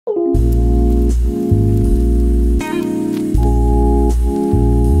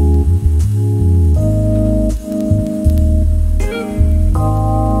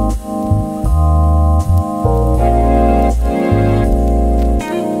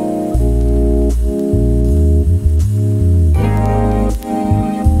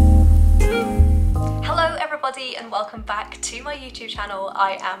And welcome back to my YouTube channel.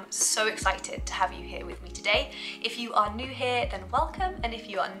 I am so excited to have you here with me today. If you are new here, then welcome, and if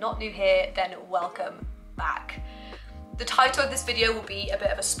you are not new here, then welcome back. The title of this video will be a bit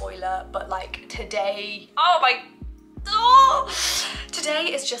of a spoiler, but like today,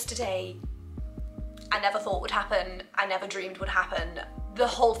 today is just a day I never thought would happen, I never dreamed would happen. The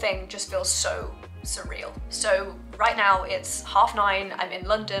whole thing just feels so surreal. So right now it's 9:30, I'm in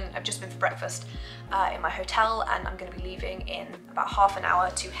London, I've just been for breakfast in my hotel, and I'm going to be leaving in about half an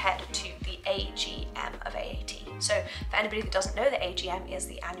hour to head to the AGM of AAT. So for anybody that doesn't know, the AGM is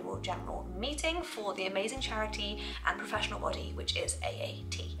the annual general meeting for the amazing charity and professional body which is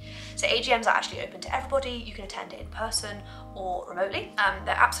AAT. So AGMs are actually open to everybody. You can attend it in person or remotely.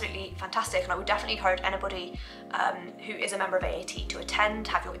 They're absolutely fantastic, and I would definitely encourage anybody who is a member of AAT to attend,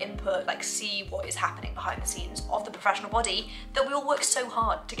 have your input, like see what is happening behind the scenes of the professional body that we all work so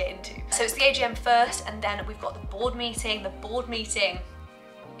hard to get into. So it's the AGM first, and then we've got the board meeting. The board meeting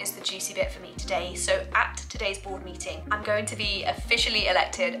is the juicy bit for me today. So at today's board meeting, I'm going to be officially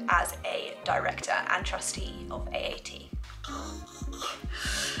elected as a director and trustee of AAT.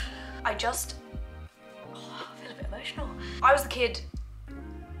 I feel a bit emotional. I was the kid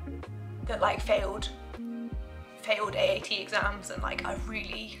that like failed AAT exams, and like I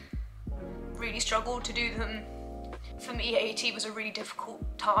really struggled to do them. For me, AAT was a really difficult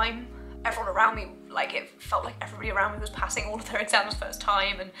time. Everyone around me, like it felt like everybody around me was passing all of their exams first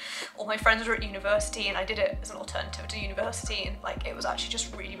time, and all my friends were at university, and I did it as an alternative to university, and like it was actually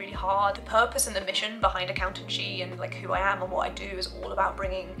just really hard. The purpose and the mission behind accountancy and like who I am and what I do is all about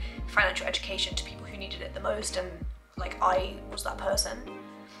bringing financial education to people who needed it the most, and like I was that person.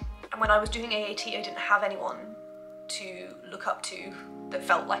 And when I was doing AAT, I didn't have anyone to look up to that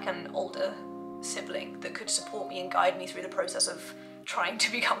felt like an older sibling that could support me and guide me through the process of trying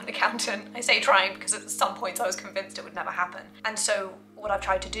to become an accountant. I say trying because at some points I was convinced it would never happen. And so what I've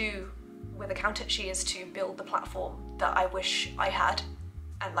tried to do with accountancy is to build the platform that I wish I had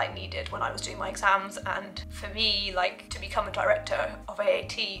and like needed when I was doing my exams. And for me, like to become a director of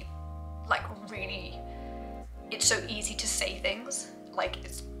AAT, like really, it's so easy to say things. Like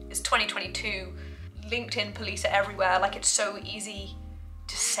it's 2022, LinkedIn police are everywhere. Like it's so easy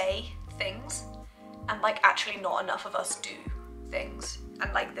to say things, and like actually not enough of us do things.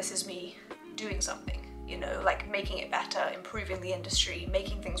 And like this is me doing something, you know, like making it better, improving the industry,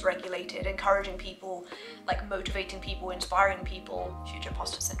 making things regulated, encouraging people, like motivating people, inspiring people. Huge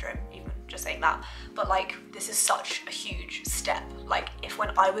imposter syndrome even just saying that, but like this is such a huge step. Like if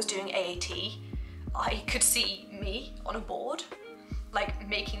when I was doing AAT I could see me on a board like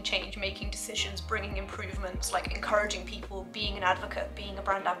making change, making decisions, bringing improvements, like encouraging people, being an advocate, being a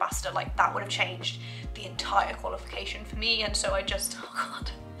brand ambassador, like that would have changed the entire qualification for me. And so I just, oh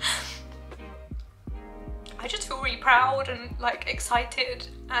God, I just feel really proud and like excited,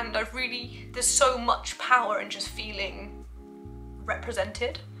 and there's so much power in just feeling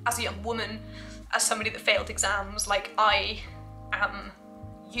represented. As a young woman, as somebody that failed exams, like I am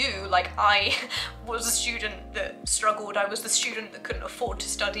you, like I was a student that struggled. I was the student that couldn't afford to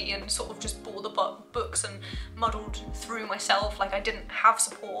study and sort of just bore the books and muddled through myself. Like I didn't have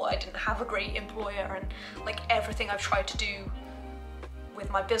support, I didn't have a great employer, and like everything I've tried to do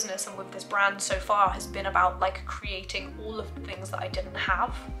with my business and with this brand so far has been about like creating all of the things that I didn't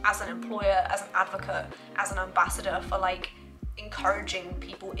have as an employer, as an advocate, as an ambassador for like encouraging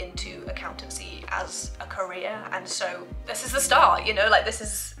people into accountancy as a career. And so this is the start, you know, like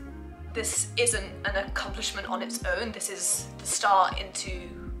this isn't an accomplishment on its own. This is the start into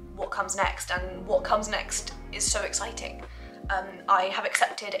what comes next, and what comes next is so exciting. I have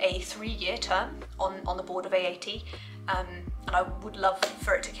accepted a 3-year term on the board of AAT, and I would love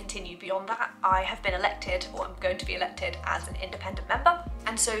for it to continue beyond that. I have been elected, or I'm going to be elected, as an independent member,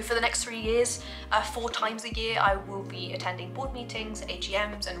 and so for the next 3 years, 4 times a year, I will be attending board meetings,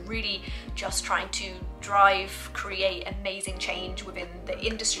 AGMs, and really just trying to create amazing change within the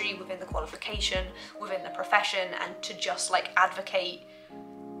industry, within the qualification, within the profession, and to just like advocate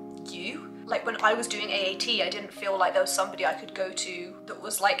you. Like when I was doing AAT, I didn't feel like there was somebody I could go to that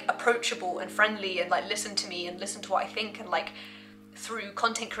was like approachable and friendly and like listen to me and listen to what I think. And like through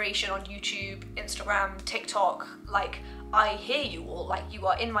content creation on YouTube, Instagram, TikTok, like I hear you all, like you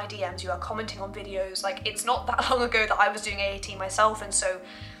are in my DMs, you are commenting on videos. Like it's not that long ago that I was doing AAT myself, and so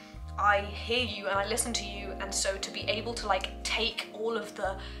I hear you and I listen to you, and so to be able to like take all of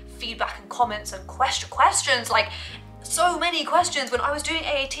the feedback and comments and questions, like so many questions. When I was doing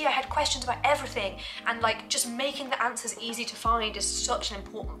AAT, I had questions about everything, and like just making the answers easy to find is such an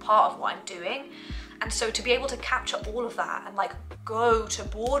important part of what I'm doing. And so to be able to capture all of that and like go to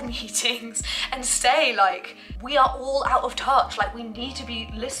board meetings and say like, we are all out of touch, like we need to be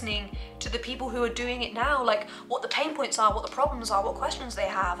listening to the people who are doing it now, like what the pain points are, what the problems are, what questions they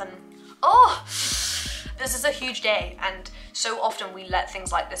have, and oh, this is a huge day. And so often we let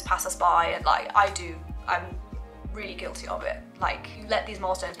things like this pass us by, and like I'm really guilty of it. Like you let these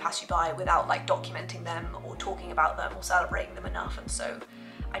milestones pass you by without like documenting them or talking about them or celebrating them enough. And so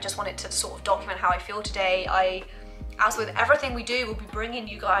I just wanted to sort of document how I feel today. As with everything we do, we'll be bringing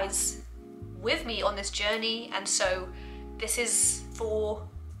you guys with me on this journey, and so this is for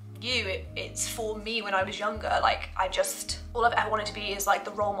you. It's for me when I was younger. Like all I've ever wanted to be is like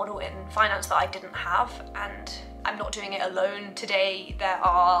the role model in finance that I didn't have, and I'm not doing it alone today. There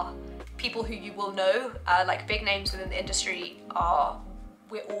are people who you will know, like big names within the industry.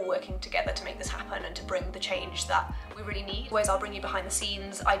 We're all working together to make this happen and to bring the change that we really need. Always, I'll bring you behind the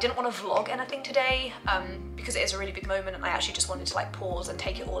scenes. I didn't want to vlog anything today because it is a really big moment, and I actually just wanted to like pause and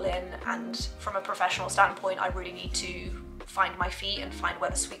take it all in. And from a professional standpoint, I really need to find my feet and find where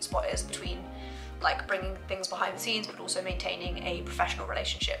the sweet spot is between like bringing things behind the scenes, but also maintaining a professional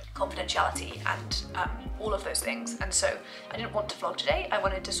relationship, confidentiality, and all of those things. And so I didn't want to vlog today. I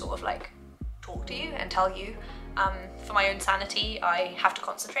wanted to sort of like talk to you and tell you. For my own sanity, I have to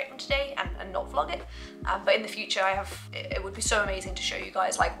concentrate on today and not vlog it. But in the future, it would be so amazing to show you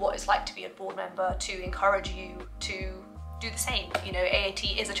guys like what it's like to be a board member, to encourage you to do the same. You know,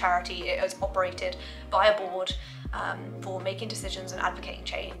 AAT is a charity. It is operated by a board for making decisions and advocating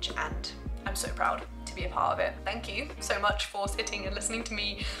change, and I'm so proud to be a part of it. Thank you so much for sitting and listening to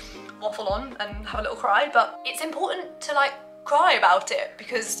me waffle on and have a little cry, but it's important to like cry about it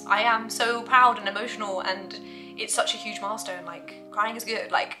because I am so proud and emotional, and it's such a huge milestone. Like crying is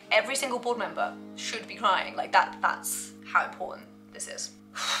good. Like every single board member should be crying. Like that's how important this is.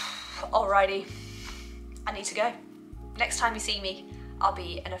 Alrighty, I need to go. Next time you see me, I'll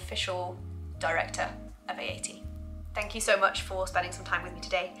be an official director of AAT. Thank you so much for spending some time with me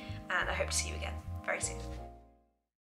today, and I hope to see you again very soon.